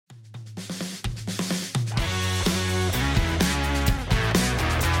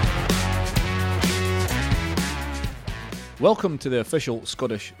Welcome to the official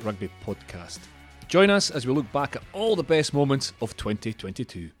Scottish Rugby podcast. Join us as we look back at all the best moments of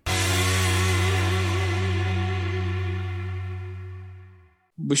 2022.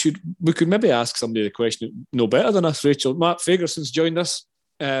 We could maybe ask somebody the question no better than us, Rachel. Matt Fagerson's joined us,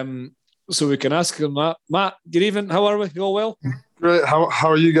 so we can ask him. Matt, good evening. How are we? You all well? Great. How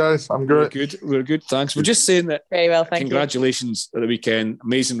are you guys? I'm great. We're good. Thanks. We're just saying that. Very well, thank congratulations at the weekend.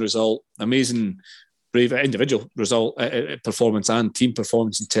 Amazing result. Amazing, brave individual result, performance and team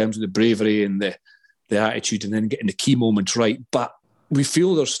performance in terms of the bravery and the attitude, and then getting the key moments right. But we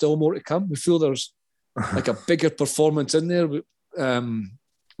feel there's still more to come. We feel there's like a bigger performance in there.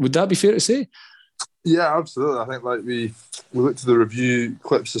 Would that be fair to say? Yeah, absolutely. I think like we looked at the review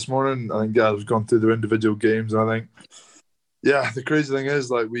clips this morning. I think guys have gone through their individual games, and I think, yeah, the crazy thing is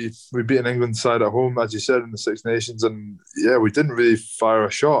like we beat an England side at home, as you said, in the Six Nations, and yeah, we didn't really fire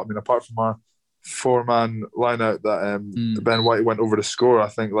a shot. I mean, apart from our four-man line-out that Ben White went over to score, I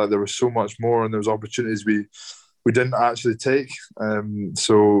think like there was so much more, and there was opportunities we didn't actually take.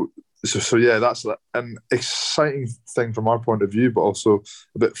 So yeah, that's an exciting thing from our point of view, but also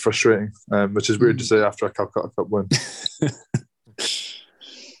a bit frustrating, which is weird to say after a Calcutta Cup win.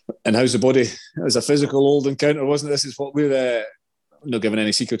 And how's the body? It was a physical old encounter, wasn't it? This is what we're not giving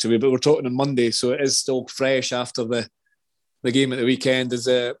any secrets away, but we're talking on Monday, so it is still fresh after the game at the weekend. Is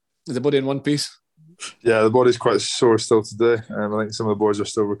the body in one piece? Yeah, the body's quite sore still today. I think some of the boys are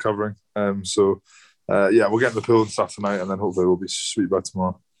still recovering. Yeah, we'll get in the pool and stuff tonight, and then hopefully we'll be sweet by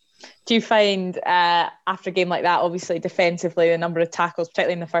tomorrow. Do you find after a game like that, obviously defensively, the number of tackles,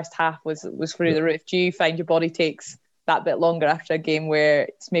 particularly in the first half, was through the roof? Do you find your body takes that bit longer after a game where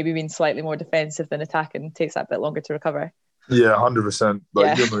it's maybe been slightly more defensive than attacking, takes that bit longer to recover? Yeah, 100%.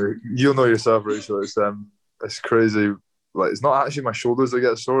 Like you'll know yourself, Rachel. It's crazy. Like it's not actually my shoulders that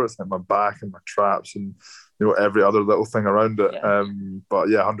get sore; it's like my back and my traps and every other little thing around it. Yeah. But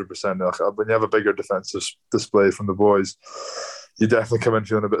yeah, 100%. When you have a bigger defensive display from the boys, you definitely come in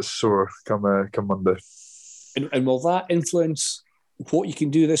feeling a bit sore come Monday. And will that influence what you can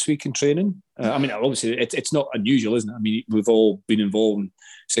do this week in training? I mean, obviously, it's not unusual, isn't it? I mean, we've all been involved in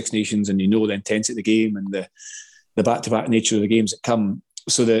Six Nations, and the intensity of the game and the back-to-back nature of the games that come.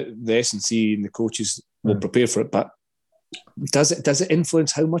 So the S&C and the coaches will prepare for it. But does it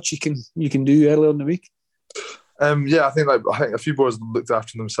influence how much you can do earlier in the week? Yeah, I think a few boys looked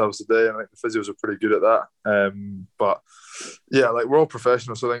after themselves today, and I think the physios are pretty good at that. But yeah, like we're all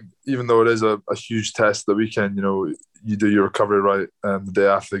professionals, so I think even though it is a huge test the weekend, you do your recovery right the day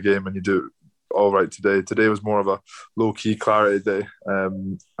after the game, and you do it all right today. Today was more of a low key clarity day,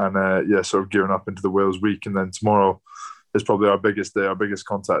 sort of gearing up into the Wales week, and then tomorrow is probably our biggest day, our biggest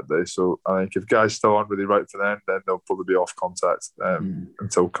contact day. So I think if guys still aren't really right for then they'll probably be off contact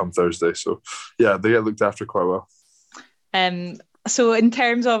until come Thursday. So yeah, they get looked after quite well. So in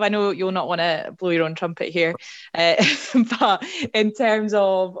terms of, I know you'll not want to blow your own trumpet here, but in terms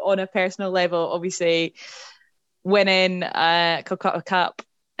of on a personal level, obviously winning a Calcutta Cup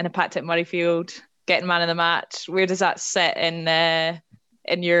in a packed at Murrayfield, getting man of the match, where does that sit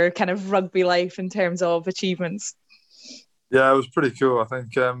in your kind of rugby life in terms of achievements? Yeah, it was pretty cool. I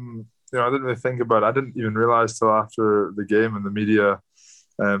think, I didn't really think about it. I didn't even realise till after the game, and the media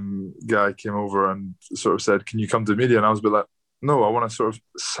guy came over and sort of said, "Can you come to the media?" And I was a bit like, "No, I want to sort of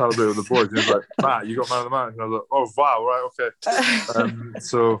celebrate with the boys." And he was like, "Matt, you got man of the match." And I was like, "Oh, wow, right, okay."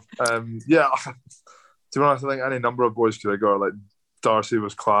 Yeah, to be honest, I think any number of boys could have got it. Like Darcy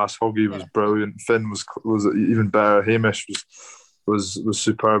was class, Hoggy was brilliant, Finn was even better, Hamish was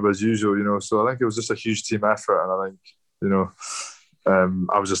superb as usual, So I think it was just a huge team effort, and I think,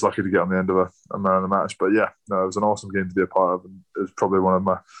 I was just lucky to get on the end of a man of the match. But yeah, no, it was an awesome game to be a part of, and it was probably one of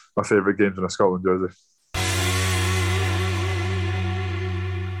my favourite games in a Scotland jersey.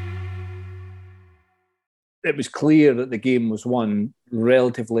 It was clear that the game was won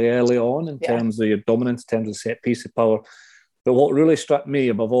relatively early on in terms of your dominance, in terms of set piece of power. But what really struck me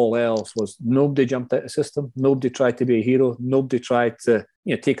above all else was nobody jumped out of the system. Nobody tried to be a hero. Nobody tried to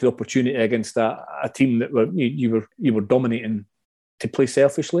take the opportunity against a team that you were dominating to play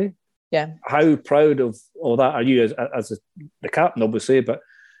selfishly. Yeah. How proud of all that are you as the captain, obviously,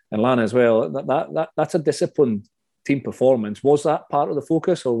 and Lana as well? That's a disciplined team performance. Was that part of the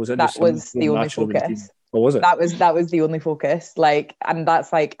focus, or was it that was the only focus? Or was it? That was the only focus. And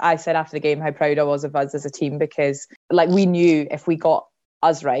that's I said after the game how proud I was of us as a team, because we knew if we got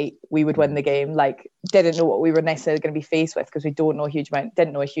us right, we would win the game. Didn't know what we were necessarily going to be faced with, because we didn't know a huge amount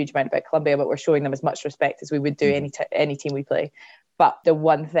about Colombia, but we're showing them as much respect as we would do any team we play. But the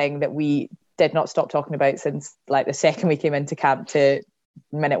one thing that we did not stop talking about since the second we came into camp to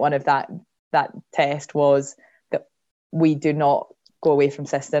minute one of that test was that we do not go away from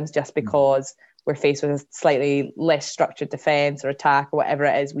systems just because we're faced with a slightly less structured defence or attack or whatever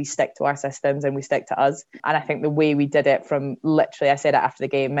it is. We stick to our systems and we stick to us. And I think the way we did it from literally, I said it after the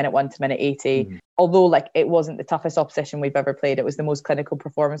game, minute 1 to minute 80, although like it wasn't the toughest opposition we've ever played, it was the most clinical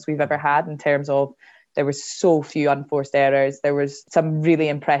performance we've ever had in terms of there was so few unforced errors. There was some really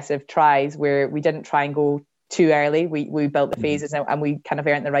impressive tries where we didn't try and go too early. We built the phases and we kind of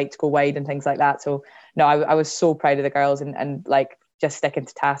earned the right to go wide and things like that. So no, I was so proud of the girls and like just sticking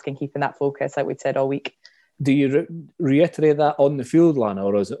to task and keeping that focus like we'd said all week. Do you reiterate that on the field, Lana,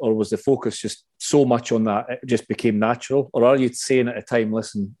 or was the focus just so much on that it just became natural? Or are you saying at a time,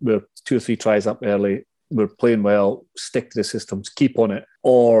 listen, we're 2 or 3 tries up early, we're playing well, stick to the systems, keep on it?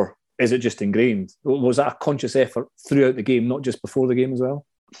 Or is it just ingrained? Was that a conscious effort throughout the game, not just before the game as well?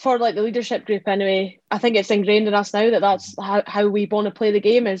 For like the leadership group anyway, I think it's ingrained in us now that's how we want to play the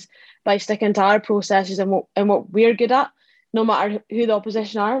game, is by sticking to our processes and what we're good at, no matter who the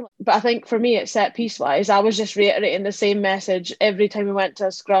opposition are. But I think for me, it's set piece wise, I was just reiterating the same message every time we went to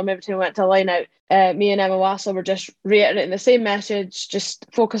a scrum, every time we went to a line out. Me and Emma Wassel were just reiterating the same message, just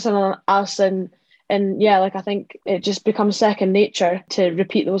focusing on us and yeah, like I think it just becomes second nature to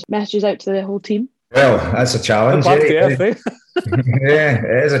repeat those messages out to the whole team. Well, that's a challenge. Yeah, it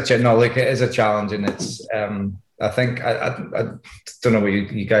is it is a challenge, and it's. I think I don't know what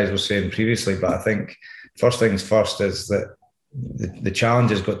you guys were saying previously, but I think first things first is that the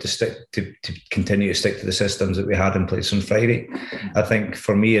challenge has got to stick to continue to stick to the systems that we had in place on Friday. I think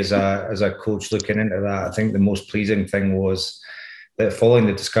for me as a coach looking into that, I think the most pleasing thing was that following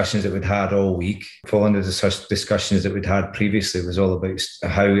the discussions that we'd had all week, following the discussions that we'd had previously, was all about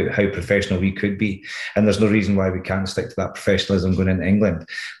how professional we could be. And there's no reason why we can't stick to that professionalism going into England.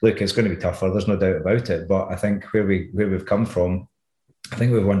 Look, it's going to be tougher, there's no doubt about it. But I think where we've come from, I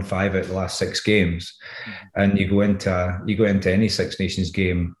think we've won 5 out of the last 6 games, and you go into any Six Nations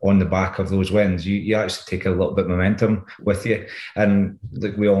game on the back of those wins. You actually take a little bit of momentum with you, and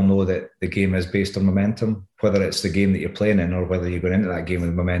look, we all know that the game is based on momentum. Whether it's the game that you're playing in or whether you're going into that game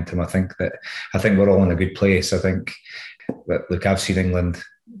with momentum, I think we're all in a good place. I think that, look, I've seen England.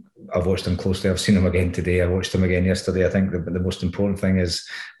 I've watched them closely. I've seen them again today. I watched them again yesterday. I think the most important thing is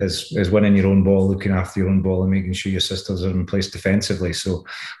winning your own ball, looking after your own ball, and making sure your systems are in place defensively. So,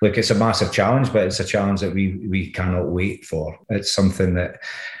 look, it's a massive challenge, but it's a challenge that we cannot wait for. It's something that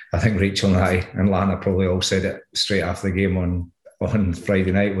I think Rachel and I and Lana probably all said it straight after the game on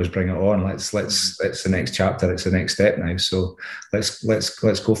Friday night, was bring it on. It's the next chapter. It's the next step now. So let's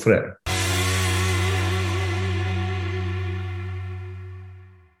go for it.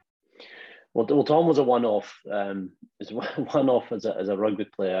 Well, Tom was a one-off. He's one-off as a rugby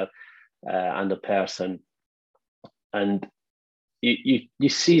player and a person. And you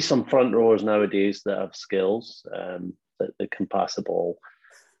see some front rowers nowadays that have skills that can pass the ball.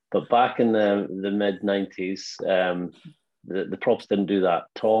 But back in the mid-90s, the props didn't do that.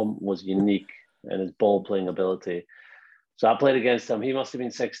 Tom was unique in his ball-playing ability. So I played against him. He must have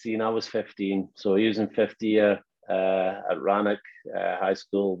been 16. I was 15. So he was in 5th year at Rannoch High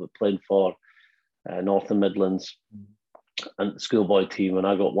School, but played for Northern Midlands and the schoolboy team. And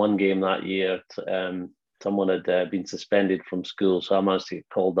I got one game that year. Someone had been suspended from school, so I managed to get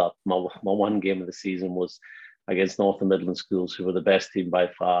called up. My one game of the season was against Northern Midlands schools, who were the best team by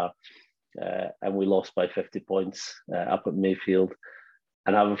far, and we lost by 50 points up at Mayfield.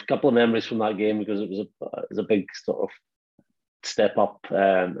 And I have a couple of memories from that game because it was a big sort of step up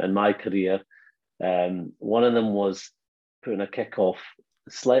in my career. One of them was putting a kick off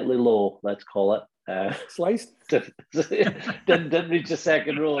slightly low, let's call it. Sliced? didn't reach the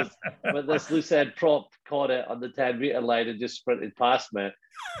second rows, but this loose head prop caught it on the 10-metre line and just sprinted past me.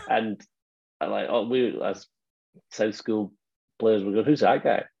 And we as South School players were going, who's that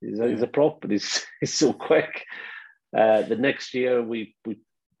guy? He's a prop, but he's so quick. The next year we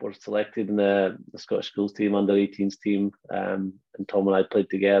were selected in the Scottish schools team, under 18s team, and Tom and I played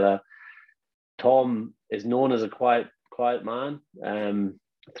together. Tom is known as a quiet man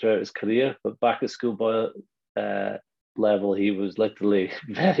throughout his career, but back at schoolboy level, he was literally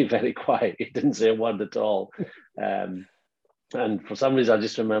very, very quiet. He didn't say a word at all. And for some reason, I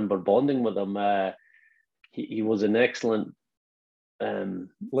just remember bonding with him. He was an excellent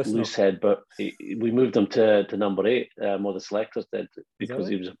loose head, but we moved him to number 8, or the selectors did, because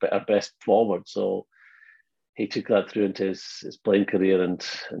he was our best forward. So he took that through into his playing career,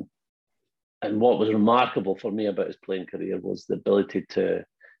 and what was remarkable for me about his playing career was the ability to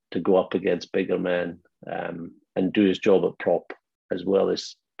go up against bigger men and do his job at prop, as well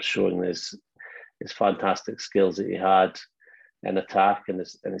as showing his fantastic skills that he had in attack and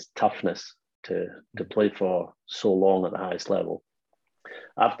his toughness. to play for so long at the highest level.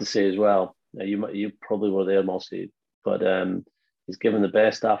 I have to say as well, you probably were there, Mossy, but he's given the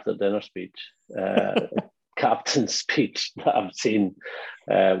best after dinner speech, captain's speech that I've seen,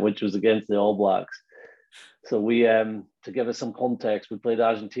 which was against the All Blacks. So we, to give us some context, we played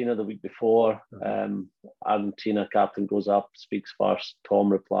Argentina the week before. Argentina captain goes up, speaks first.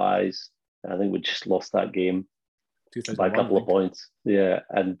 Tom replies. I think we just lost that game by a couple of points. Yeah,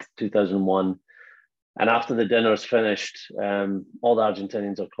 and 2001. And after the dinner's finished, all the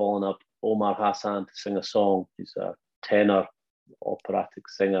Argentinians are calling up Omar Hassan to sing a song. He's a tenor, operatic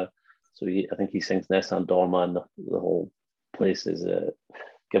singer. So I think he sings Nessun Dorma, and the whole place is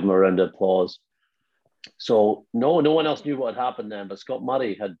give him a round of applause. So no one else knew what had happened then, but Scott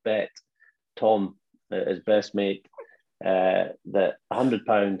Murray had bet Tom, his best mate, that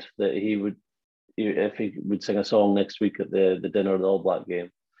 £100 that he would, if he would sing a song next week at the dinner of the All Black game.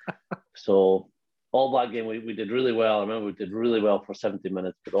 So All Black game, we did really well. I remember we did really well for 70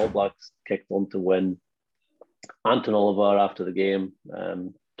 minutes, but All Blacks kicked on to win. Anton Oliver, after the game,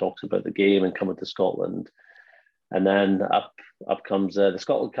 talks about the game and coming to Scotland. And then up comes the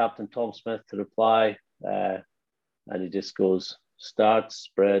Scotland captain, Tom Smith, to reply. And he just goes, start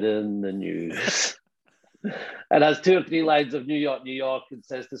spreading the news. And has 2 or 3 lines of New York, New York, and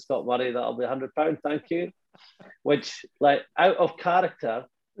says to Scott Murray, that'll be £100, thank you. Which, like, out of character,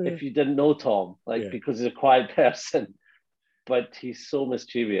 if you didn't know Tom, because he's a quiet person, but he's so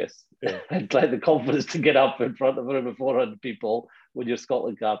mischievous. And like the confidence to get up in front of a room of 400 people when you're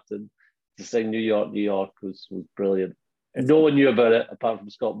Scotland captain to sing New York, New York was brilliant. No one knew about it apart from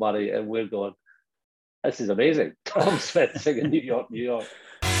Scott Murray, and we're going, this is amazing. Tom Smith singing New York, New York.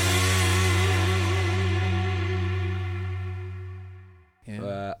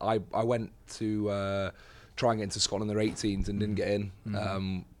 Yeah. I went to try and get into Scotland in their 18s and didn't get in,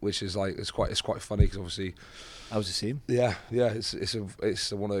 which is like it's quite funny because obviously I was the same. Yeah.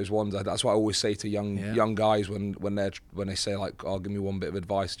 It's one of those ones. That's what I always say to young guys when they say like, "Oh, give me one bit of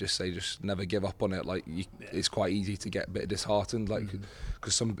advice." Just never give up on it. Like it's quite easy to get a bit disheartened, like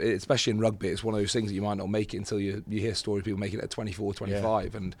because especially in rugby, it's one of those things that you might not make it until you hear stories of people making it at 24,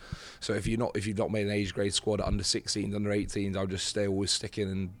 25, and so if you've not made an age grade squad at under 16s, under 18s, I'll just always stick in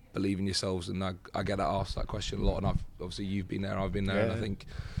and believe in yourselves. And I get asked that question a lot, and obviously you've been there, I've been there, and I think.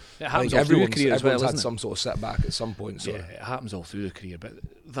 It happens all through the career as well, everyone's had isn't it? some sort of setback at some point. So. Yeah, it happens all through the career, but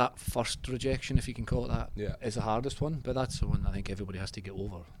that first rejection, if you can call it that, is the hardest one. But that's the one I think everybody has to get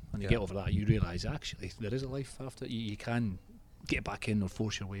over. When you get over that, you realise actually there is a life after. You can get back in or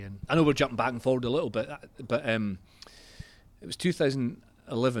force your way in. I know we're jumping back and forward a little bit, but it was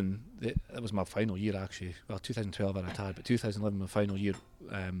 2011. That was my final year actually. Well, 2012 I retired, but 2011 my final year,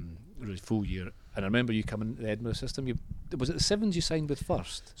 really full year. And I remember you coming to the Edinburgh system. Was it the Sevens you signed with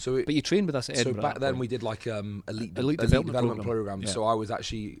first? But you trained with us at Edinburgh. So back then we did like elite development program. So I was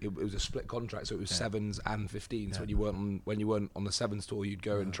actually it was a split contract. So it was Sevens and 15s. So when you weren't on the Sevens tour, you'd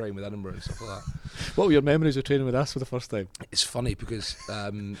go and train with Edinburgh and stuff like that. What were your memories of training with us for the first time? It's funny because.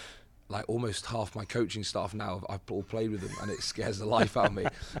 Like almost half my coaching staff now, I've all played with them, and it scares the life out of me.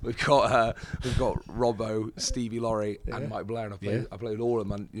 We've got Robbo, Stevie Laurie, and Mike Blair, and I played with all of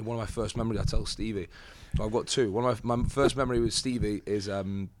them. And one of my first memories, I tell Stevie, so I've got 2. One of my first memory with Stevie is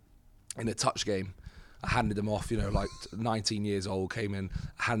in a touch game. I handed him off, like 19 years old, came in,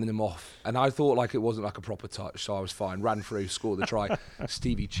 handed him off, and I thought like it wasn't like a proper touch, so I was fine. Ran through, scored the try.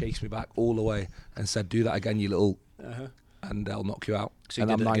 Stevie chased me back all the way and said, "Do that again, you little." And they'll knock you out. So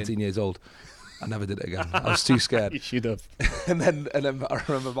and I'm 19 years old. I never did it again. I was too scared. You should have. and then I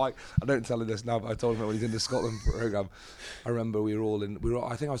remember Mike. I don't tell him this now, but I told him when he's in the Scotland program. I remember we were all.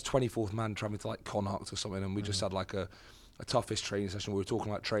 I think I was 24th man travelling to like Connacht or something, and we just had like a toughest training session. We were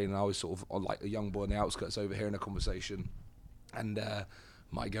talking like training. I was sort of on like a young boy on the outskirts overhearing a conversation, and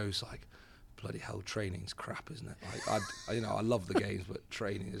Mike goes like, "Bloody hell, training's crap, isn't it? Like I love the games, but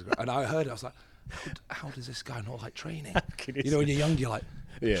training is great." And I heard it, I was like. How does this guy not like training? When you're young, you're like,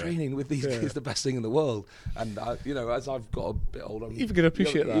 training with these is the best thing in the world. And as I've got a bit older, you can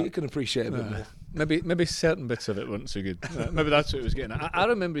appreciate that. You can appreciate it a bit more. Maybe certain bits of it weren't so good. Maybe that's what it was getting at. I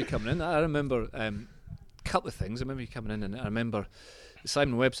remember you coming in. I remember a couple of things. I remember you coming in, and I remember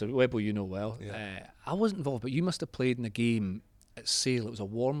Simon Webber, you know well. I wasn't involved, but you must have played in a game at Sale. It was a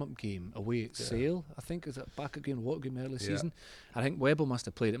warm-up game away at Sale. I think it was back again Watergate in the early season. I think Webber must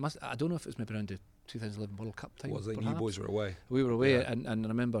have played. I don't know if it was maybe around the 2011 World Cup time. Was it? You boys were away. We were away, and I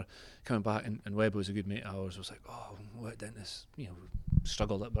remember coming back, and Webber was a good mate of ours. I was like, oh, what dentist,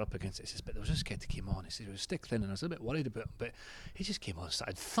 struggled up against it. He says, but there was this kid that came on. He said he was stick thin, and I was a bit worried about him, but he just came on and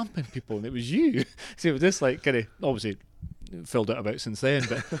started thumping people, and it was you. So it was just like kind of obviously filled out about since then.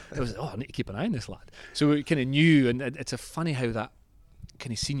 But it was, I need to keep an eye on this lad. So we kind of knew, and it's a funny how that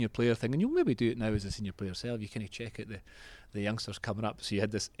kind of senior player thing, and you'll maybe do it now as a senior player yourself. You kind of check out the youngsters coming up. So you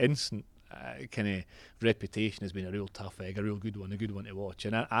had this instant kind of reputation as being a real tough egg, a real good one, a good one to watch.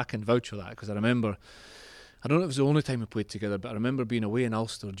 And I can vouch for that, because I remember, I don't know if it was the only time we played together, but I remember being away in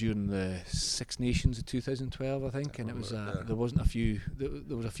Ulster during the Six Nations of 2012, I think, and it was there was a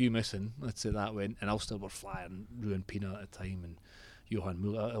few missing. Let's say that way, and Ulster were flying Ruan Pina at the time, and Johan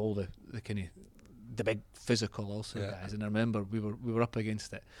Muller, all the kind of the big physical Ulster guys. And I remember we were up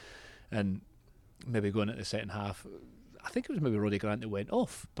against it, and maybe going into the second half, I think it was maybe Roddy Grant that went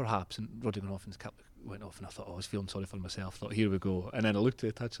off, perhaps, and Roddy went off and his cap went off, and I thought, I was feeling sorry for myself. I thought, here we go. And then I looked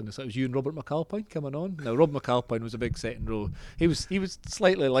at the touch, and it was you and Robert McAlpine coming on. Now, Rob McAlpine was a big second row. He was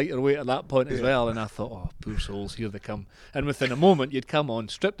slightly lighter weight at that point as well, and I thought, oh, poor souls, here they come. And within a moment, you'd come on,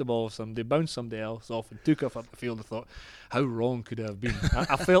 stripped the ball off somebody, bounced somebody else off, and took off up the field. I thought, how wrong could it have been?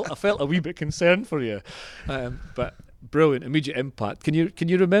 I felt a wee bit concerned for you, but brilliant, immediate impact. Can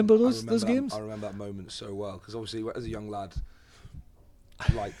you remember those games? I remember that moment so well, because obviously as a young lad,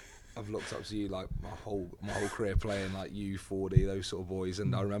 like, I've looked up to you like my whole career playing, like U40, those sort of boys,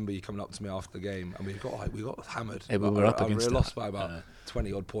 and I remember you coming up to me after the game, and we got hammered. Yeah, we were up against we lost by about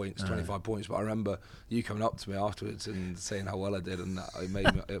 20 odd points, 25 points, but I remember you coming up to me afterwards and saying how well I did, and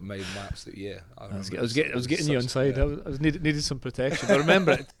it made my absolute year. I was getting you inside. I was needed some protection. I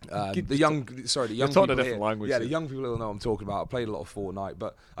remember it. The young people talking a different language. Yeah, the young people will know what I'm talking about. I played a lot of Fortnite,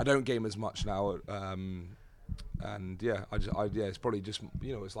 but I don't game as much now. And yeah, it's probably just,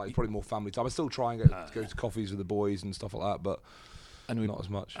 it's like probably more family time. I still try and go to coffees with the boys and stuff like that, but not as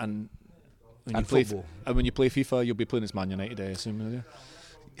much. And football. And when you play FIFA, you'll be playing as Man United, I assume, will you?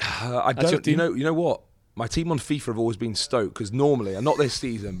 I don't. You know what? My team on FIFA have always been Stoke, because normally, and not this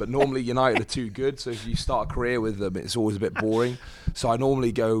season, but normally United are too good. So if you start a career with them, it's always a bit boring. So I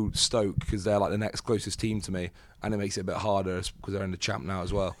normally go Stoke, because they're like the next closest team to me, and it makes it a bit harder because they're in the champ now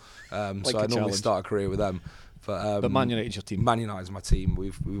as well. So I normally start a career with them. But Man United's your team. Man United's my team.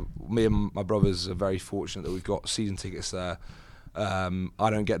 Me and my brothers are very fortunate that we've got season tickets there. I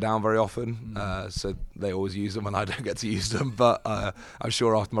don't get down very often, so they always use them and I don't get to use them. But I'm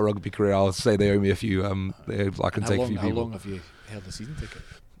sure after my rugby career, I'll say they owe me a few. I can take a few people. How long have you held the season ticket?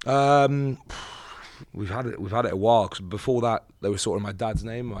 We've had it a while. Cause before that, they were sort of my dad's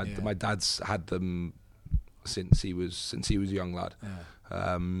name. My dad's had them since he was a young lad.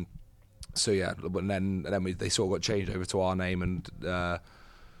 Yeah. So yeah, but then they sort of got changed over to our name, and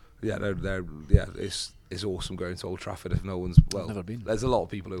it's awesome going to Old Trafford. If no one's never been. There's a lot of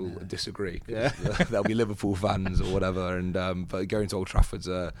people who will disagree. Yeah. There'll be Liverpool fans or whatever, and but going to Old Trafford's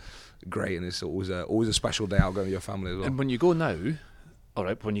great, and it's always a special day out going with your family as well. And when you go now, all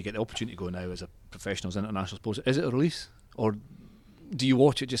right, when you get the opportunity to go now as a professional, as an international sports, is it a release, or do you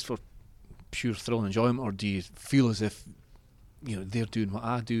watch it just for pure thrill and enjoyment, or do you feel as if they're doing what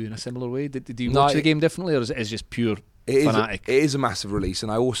I do in a similar way? Do you watch the game differently, or is it just pure fanatic? It is a massive release,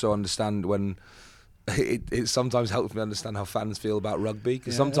 and I also understand when it sometimes helps me understand how fans feel about rugby,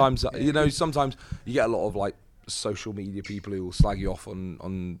 because sometimes sometimes you get a lot of like social media people who will slag you off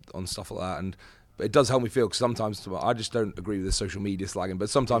on stuff like that, and it does help me feel, because sometimes I just don't agree with the social media slagging, but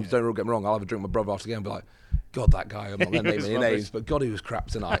sometimes don't get me wrong, I'll have a drink with my brother after the game and be like, God, that guy, I'm not going to name any names, but God, he was crap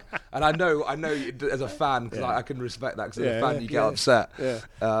tonight. And I know as a fan, because I can respect that, because as a fan you get upset. Yeah.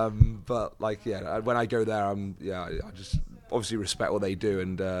 But when I go there, I just obviously respect what they do,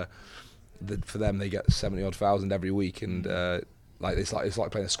 and for them they get 70,000 every week, and it's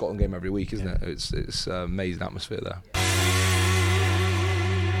like playing a Scotland game every week, isn't it? It's amazing atmosphere there.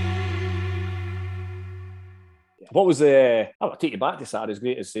 What was I'll take you back to Saturday's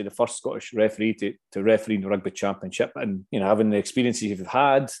great as say the first Scottish referee to referee in the Rugby Championship, and having the experiences you've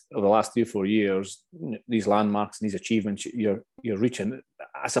had over the last 3 or 4 years, these landmarks and these achievements you're reaching.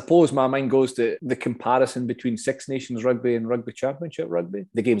 I suppose my mind goes to the comparison between Six Nations rugby and Rugby Championship rugby.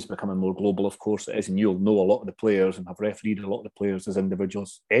 The game's becoming more global, of course it is, and you'll know a lot of the players and have refereed a lot of the players as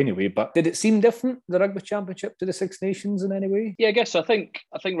individuals anyway. But did it seem different, the Rugby Championship, to the Six Nations in any way? Yeah, I guess I think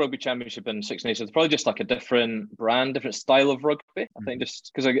Rugby Championship and Six Nations is probably just like a different brand, different style of rugby. I think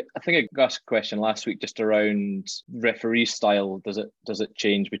just because I think I got asked a question last week just around referee style. Does it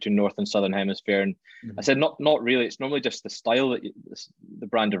change between North and Southern Hemisphere? And I said not really. It's normally just the style that the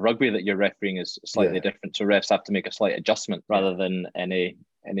brand of rugby that you're refereeing is slightly different. So refs have to make a slight adjustment rather than any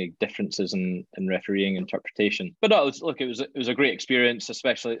differences in refereeing interpretation. But no, it was a great experience,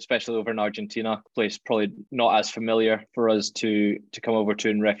 especially over in Argentina, a place probably not as familiar for us to come over to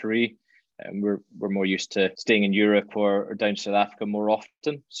and referee. and we're more used to staying in Europe or down South Africa more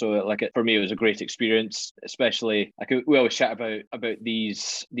often. So like for me, it was a great experience, especially like we always chat about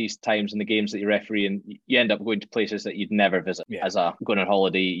these times in the games that you referee, and you end up going to places that you'd never visit as a going on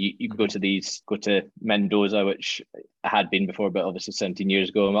holiday. You go to Mendoza, which I had been before, but obviously 17 years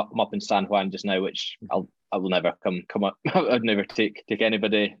ago. I'm up in San Juan just now, which I will never come up. I'd never take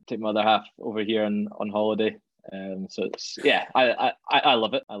my other half over here on holiday. So it's I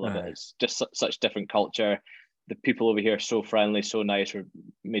love it. I love it. It's just such different culture. The people over here are so friendly, so nice. We're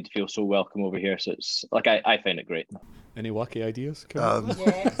made to feel so welcome over here. So it's like I find it great. Any wacky ideas?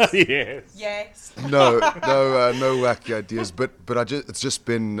 Yes. Yes. No wacky ideas. But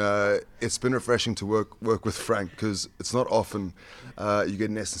it's been refreshing to work with Frank, because it's not often you get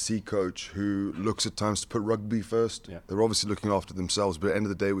an S&C coach who looks at times to put rugby first. Yeah. They're obviously looking after themselves, but at the end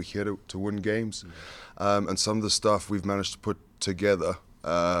of the day, we're here to win games. And some of the stuff we've managed to put together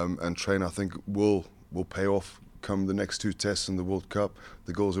and train, I think, will pay off come the next two tests in the World Cup.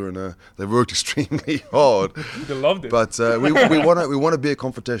 The girls are they've worked extremely hard. They loved it. But we want to be a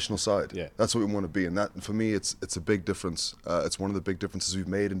confrontational side. Yeah. That's what we want to be, and that for me it's a big difference. It's one of the big differences we've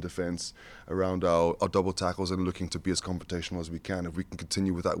made in defence around our double tackles and looking to be as confrontational as we can. If we can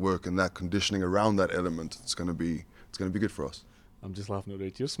continue with that work and that conditioning around that element, it's going to be good for us. I'm just laughing at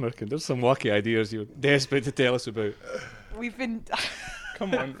it. You're smirking. There's some wacky ideas you're desperate to tell us about. We've been.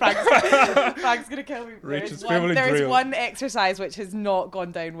 Come on. Frank's going to kill me. Rachel's there's one exercise which has not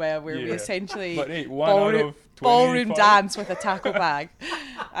gone down well, where we essentially ballroom dance with a tackle bag.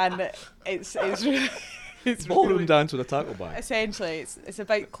 And it's really... It's ballroom dance with a tackle bag. Essentially, it's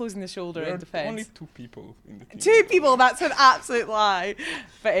about closing the shoulder in defence. Only 2 people in the team. 2 people, that's an absolute lie.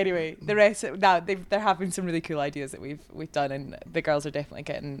 But anyway, the rest, there have been some really cool ideas that we've done, and the girls are definitely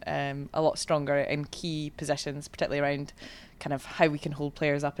getting a lot stronger in key positions, particularly around kind of how we can hold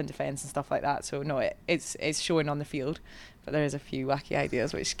players up in defence and stuff like that. So no, it's showing on the field, but there is a few wacky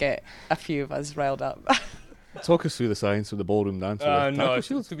ideas which get a few of us riled up. Talk us through the science of the ballroom dance. No,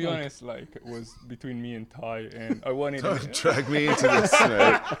 to be honest, like it was between me and Ty, and I wanted to drag me into this.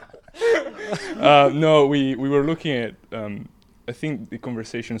 No, we were looking at. I think the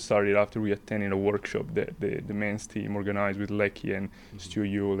conversation started after we attended a workshop that the men's team organized with Lecky and Stu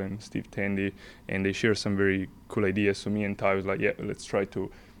Yule and Steve Tandy, and they shared some very cool ideas. So me and Ty was like, yeah, let's try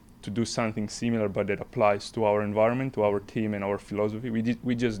to do something similar, but that applies to our environment, to our team, and our philosophy.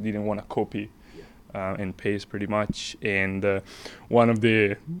 We just didn't want to copy. And pace pretty much, and one of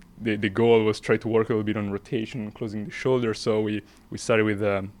the goal was try to work a little bit on rotation, closing the shoulder. So we started with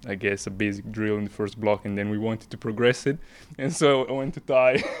I guess a basic drill in the first block, and then we wanted to progress it. And so I went to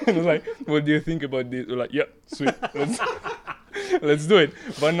Ty and I was like, "What do you think about this?" We're like, "Yeah, sweet, let's do it."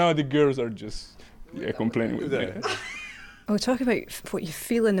 But now the girls are just complaining with that. I'll talk about what you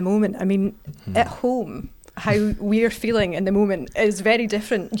feel in the moment. I mean, at home, how we're feeling in the moment is very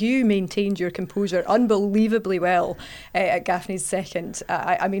different. You maintained your composure unbelievably well at Gaffney's second.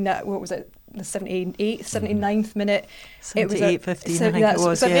 I mean, what was it? The 79th minute. 78:15, I think it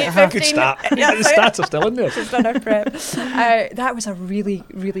was. Good start. Yeah, the stats are still in there. She's done her prep. That was a really,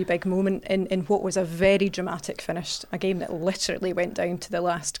 really big moment in what was a very dramatic finish. A game that literally went down to the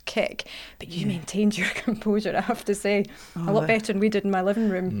last kick. But you maintained your composure, I have to say. A lot better than we did in my living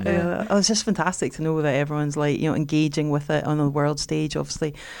room. It was just fantastic to know that everyone's engaging with it on the world stage.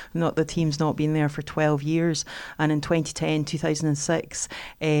 Obviously, the team's not been there for 12 years. And in 2010, 2006,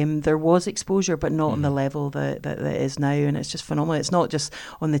 there was exposure, but not on the level that it is now, and it's just phenomenal. It's not just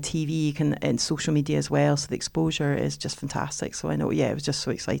on the TV, and social media as well, so the exposure is just fantastic. So I know, it was just so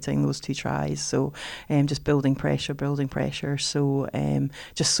exciting, those 2 tries. So just building pressure. So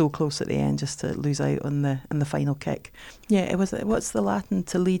just so close at the end, just to lose out on the final kick. Yeah, it was. What's the Latin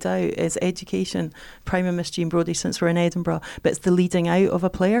to lead out? Is education. Prima Miss Jean Brodie, since we're in Edinburgh, but it's the leading out of a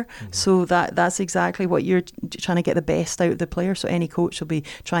player. So that's exactly what you're trying to get the best out of the player. So any coach will be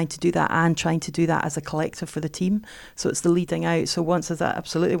trying to do that, and trying to do that as a collective for the team. So it's the leading out. So once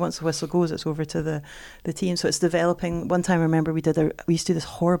the whistle goes, it's over to the team. So it's developing. One time I remember we used to do this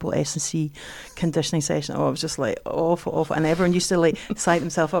horrible S&C conditioning session. Oh, it was just like awful. And everyone used to psych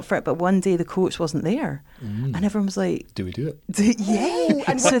themselves up for it. But one day the coach wasn't there. And everyone was like, do we do it? Yeah.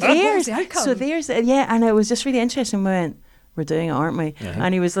 And so there's and it was just really interesting. We went, we're doing it, aren't we? Uh-huh.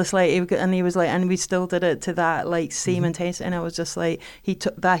 And he was just and we still did it to that same intensity. And I was just like, he'd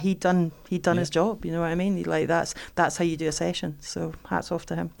done his job. You know what I mean? That's how you do a session. So hats off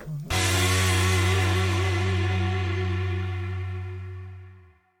to him.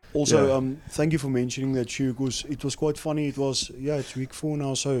 Also, thank you for mentioning that, Hugh, because it was quite funny. It's week 4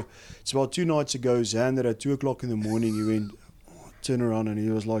 now, so it's about 2 nights ago. Xander at 2:00 in the morning, he went, turned around and he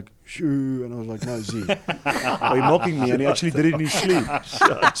was like, shoo, and I was like, no, Z. Are you mocking me? And he actually did it in his sleep.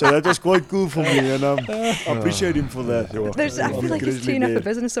 So that was quite cool for me, and I appreciate him for that. I feel like he's teeing up a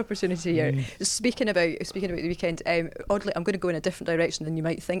business opportunity here. Speaking about the weekend, oddly, I'm going to go in a different direction than you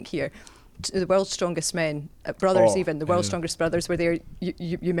might think here. The world's strongest men, brothers, even the world's strongest brothers were there.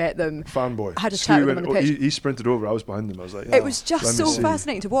 You met them. Fanboy. Had a chat with them on the pitch. He sprinted over. I was behind him. I was like, it was just so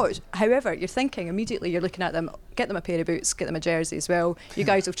fascinating to watch. However, you're thinking immediately. You're looking at them. Get them a pair of boots. Get them a jersey as well. You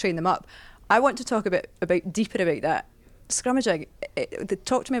guys have trained them up. I want to talk about deeper about that. Scrummaging.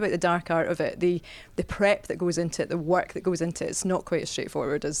 Talk to me about the dark art of it. The prep that goes into it. The work that goes into it. It's not quite as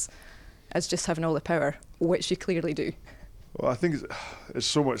straightforward as just having all the power, which you clearly do. Well, I think it's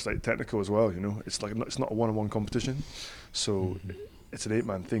so much like technical as well, you know. It's like it's not a one-on-one competition, so it's an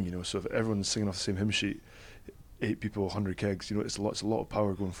 8-man thing, you know. So if everyone's singing off the same hymn sheet, 8 people, 100 kegs, you know, it's a lot of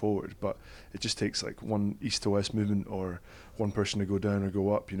power going forward. But it just takes like one east to west movement or one person to go down or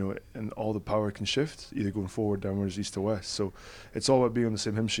go up, you know, and all the power can shift, either going forward, downwards, east to west. So it's all about being on the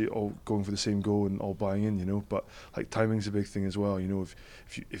same hymn sheet, all going for the same goal and all buying in, you know. But like timing's a big thing as well, you know.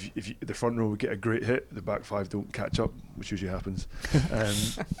 If the front row would get a great hit, the back 5 don't catch up, which usually happens. I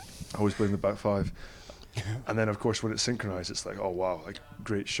always blame the back 5. And then of course when it's synchronized, it's like, oh wow, like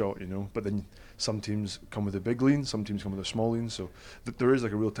great shot, you know. But then some teams come with a big lean, some teams come with a small lean, so there is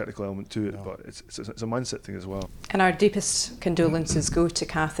like a real technical element to it, but it's a mindset thing as well. And our deepest condolences go to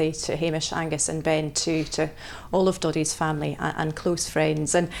Cathy, to Hamish, Angus and Ben too, to all of Doddie's family and close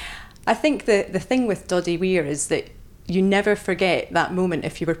friends. And I think the thing with Doddie Weir is that you never forget that moment.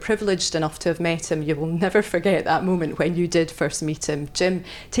 If you were privileged enough to have met him, you will never forget that moment when you did first meet him. Jim,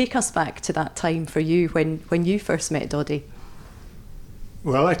 take us back to that time for you when you first met Doddie.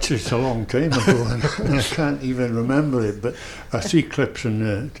 Well, actually, it's a long time ago, and I can't even remember it. But I see clips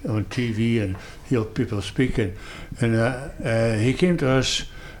on TV and hear people speaking. And he came to us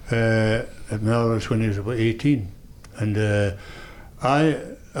at Melrose when he was about 18, and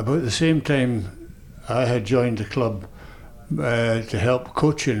about the same time, I had joined the club to help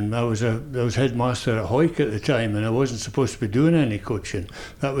coaching. I was headmaster at Hoyk at the time, and I wasn't supposed to be doing any coaching.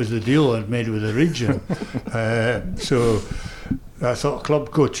 That was the deal I'd made with the region. So I thought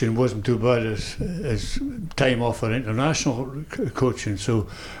club coaching wasn't too bad as time off for international coaching. So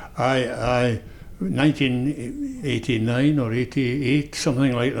I 1989 or 88,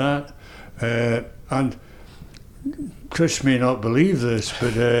 something like that, and Chris may not believe this,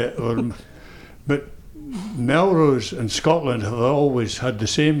 but Melrose and Scotland have always had the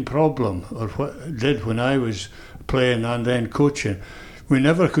same problem, or what did when I was playing and then coaching. We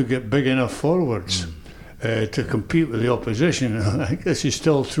never could get big enough forwards to compete with the opposition. I think this is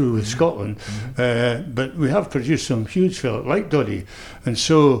still true with Scotland, but we have produced some huge fellas like Doddie, and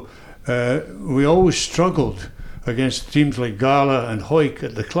so we always struggled against teams like Gala and Hoyk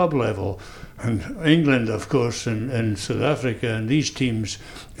at the club level, and England, of course, and South Africa, and these teams,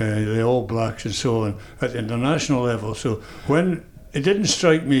 the All Blacks and so on, at the international level. So when it didn't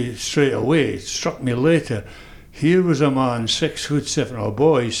strike me straight away, it struck me later. Here was a man 6'7", or a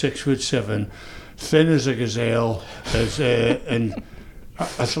boy 6'7", thin as a gazelle, and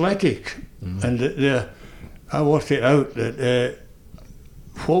athletic. And I worked it out that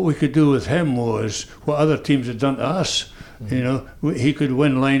what we could do with him was what other teams had done to us. You know, he could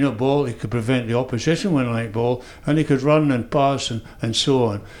win line-up ball, he could prevent the opposition winning line-up ball, and he could run and pass and so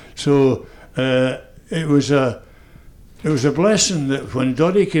on. So it was a blessing that when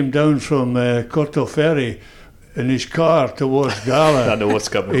Doddie came down from Corto Ferry in his car towards Gala, I know what's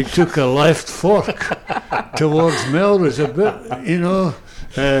coming. He took a left fork towards Melrose, a bit, you know,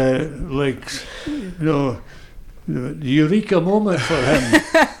 the eureka moment for him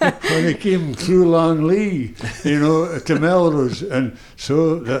when he came through Langley, you know, to Melrose, and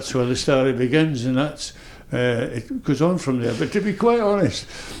so that's where the story begins, and that's it goes on from there. But to be quite honest,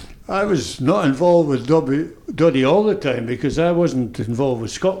 I was not involved with Doddie all the time, because I wasn't involved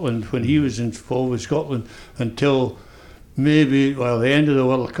with Scotland when he was involved with Scotland until maybe the end of the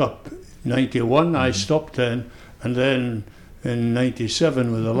World Cup '91. I stopped then, and then in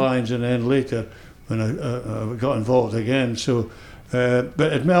 '97 with the Lions, and then later when I got involved again. So, but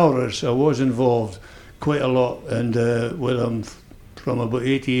at Melrose, I was involved quite a lot, and with them from about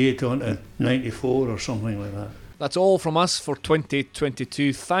 88 on to 94 or something like that. That's all from us for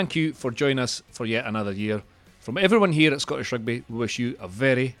 2022. Thank you for joining us for yet another year. From everyone here at Scottish Rugby, we wish you a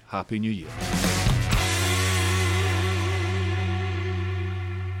very happy new year.